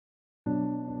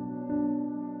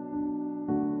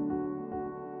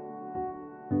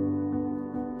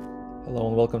Hello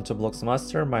and welcome to Blocs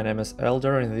Master. My name is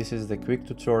Elder and this is the quick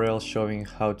tutorial showing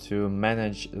how to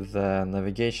manage the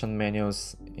navigation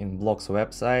menus in Blocs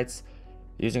websites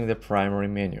using the primary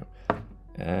menu.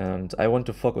 And I want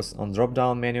to focus on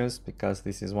drop-down menus because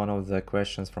this is one of the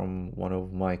questions from one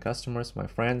of my customers, my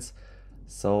friends.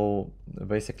 So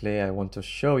basically I want to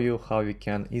show you how you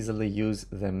can easily use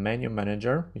the menu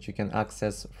manager, which you can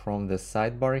access from the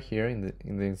sidebar here in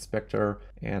the inspector.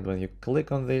 And when you click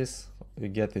on this, you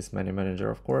get this menu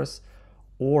manager, of course,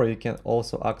 or you can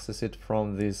also access it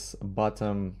from this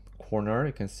bottom corner.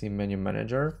 You can see menu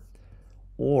manager,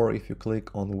 or if you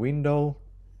click on window,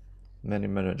 menu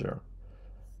manager.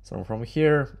 So from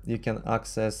here you can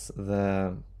access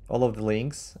all of the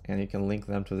links and you can link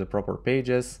them to the proper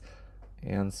pages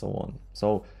and so on.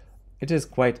 So it is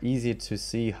quite easy to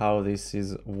see how this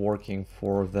is working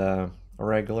for the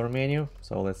regular menu.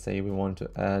 So let's say we want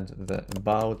to add the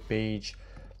about page,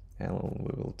 and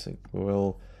we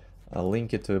will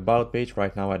link it to about page.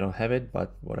 Right now I don't have it,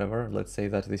 but whatever. Let's say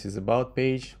that this is about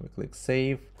page. We click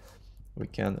save. We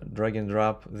can drag and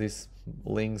drop these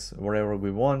links wherever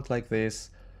we want, like this.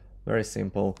 Very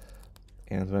simple.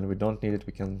 And when we don't need it,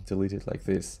 we can delete it like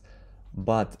this.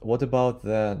 But what about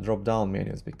the drop-down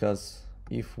menus? Because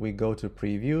if we go to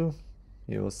preview,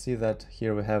 you will see that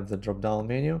here we have the drop-down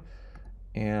menu.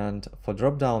 And for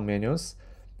drop-down menus,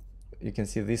 you can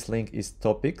see this link is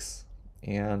topics,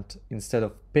 and instead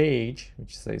of page,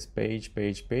 which says page,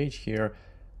 here,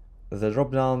 the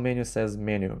drop-down menu says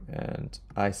menu, and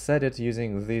I set it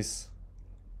using this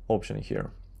option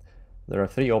here. There are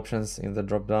three options in the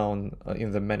drop-down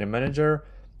in the menu manager,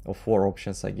 or four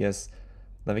options, I guess.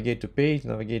 Navigate to page,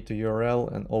 navigate to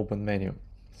URL, and open menu.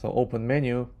 So open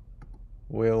menu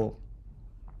will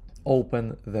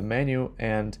open the menu,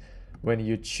 and when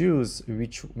you choose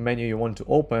which menu you want to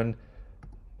open,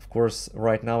 of course,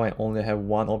 right now I only have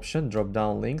one option, drop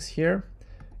down links here.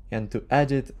 And to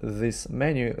edit this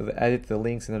menu, edit the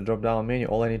links in the drop down menu,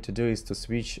 all I need to do is to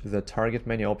switch the target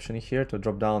menu option here to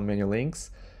drop down menu links.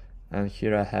 And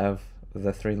here I have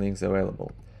the three links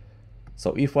available.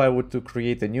 So if I would to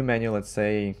create a new menu, let's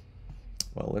say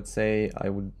I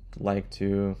would like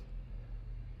to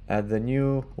add the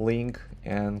new link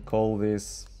and call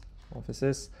this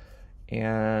offices.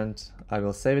 And I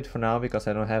will save it for now because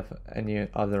I don't have any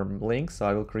other links. So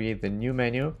I will create the new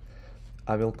menu.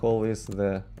 I will call this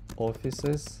the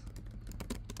offices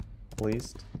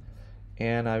list,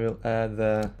 and I will add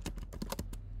the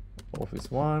office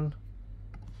 1,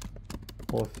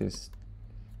 office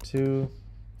 2,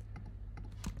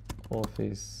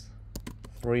 office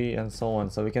 3, and so on.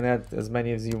 So we can add as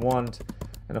many as you want,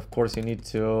 and of course you need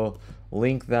to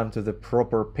link them to the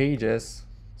proper pages.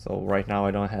 So right now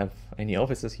I don't have any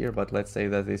offices here, but let's say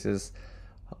that this is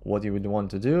what you would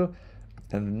want to do.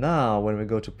 And now when we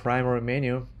go to primary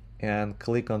menu and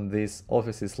click on this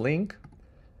offices link,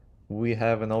 we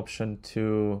have an option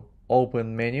to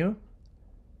open menu,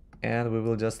 and we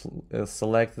will just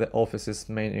select the offices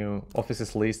menu,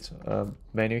 offices list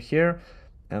menu here,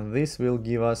 and this will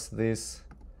give us this,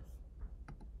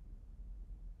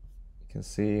 you can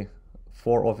see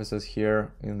 4 offices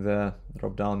here in the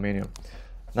drop-down menu.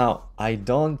 Now, I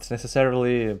don't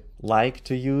necessarily like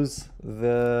to use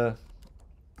the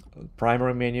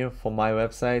primary menu for my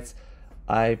websites.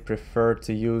 I prefer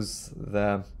to use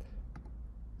the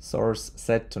source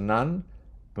set to none.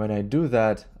 When I do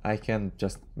that, I can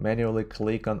just manually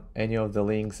click on any of the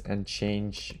links and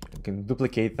change, I can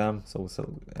duplicate them,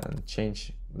 and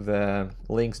change the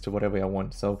links to whatever I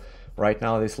want. So right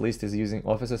now this list is using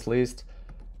offices list.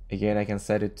 Again, I can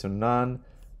set it to none.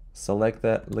 Select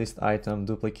the list item,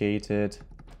 duplicate it,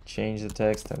 change the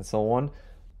text, and so on.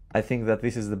 I think that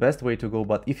this is the best way to go,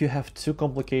 but if you have too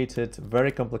complicated,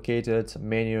 very complicated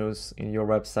menus in your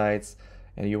websites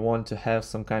and you want to have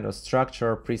some kind of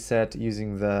structure preset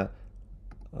using the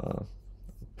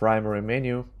primary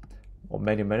menu or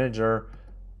menu manager,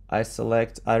 I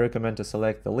recommend to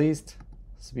select the list,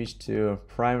 switch to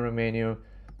primary menu.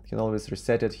 You can always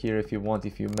reset it here if you want.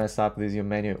 If you mess up with your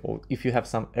menu, or if you have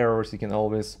some errors, you can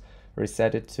always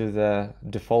reset it to the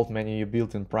default menu you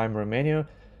built in primary menu.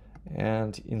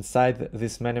 And inside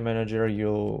this menu manager,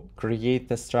 you'll create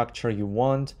the structure you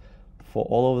want for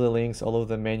all of the links, all of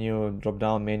the menu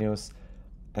drop-down menus.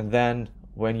 And then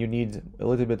when you need a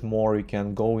little bit more, you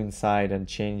can go inside and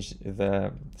change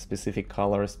the specific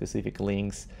color, specific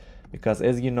links. Because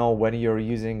as you know, when you're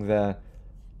using the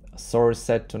source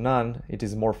set to none, it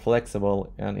is more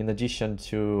flexible. And in addition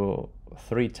to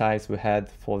 3 types we had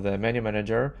for the menu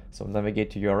manager, so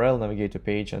navigate to URL, navigate to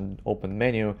page, and open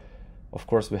menu, of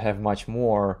course we have much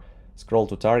more. Scroll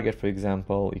to target, for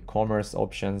example, e-commerce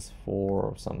options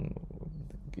for some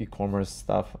e-commerce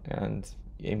stuff and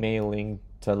email link,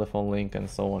 telephone link, and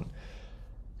so on.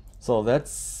 So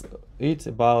that's it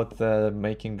about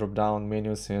making drop-down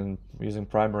menus in using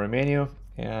primary menu.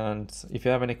 And if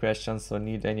you have any questions or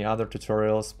need any other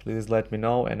tutorials, please let me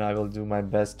know and I will do my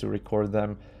best to record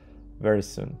them very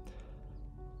soon.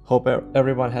 Hope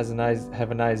everyone have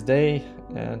a nice day,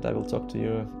 and I will talk to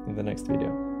you in the next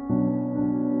video.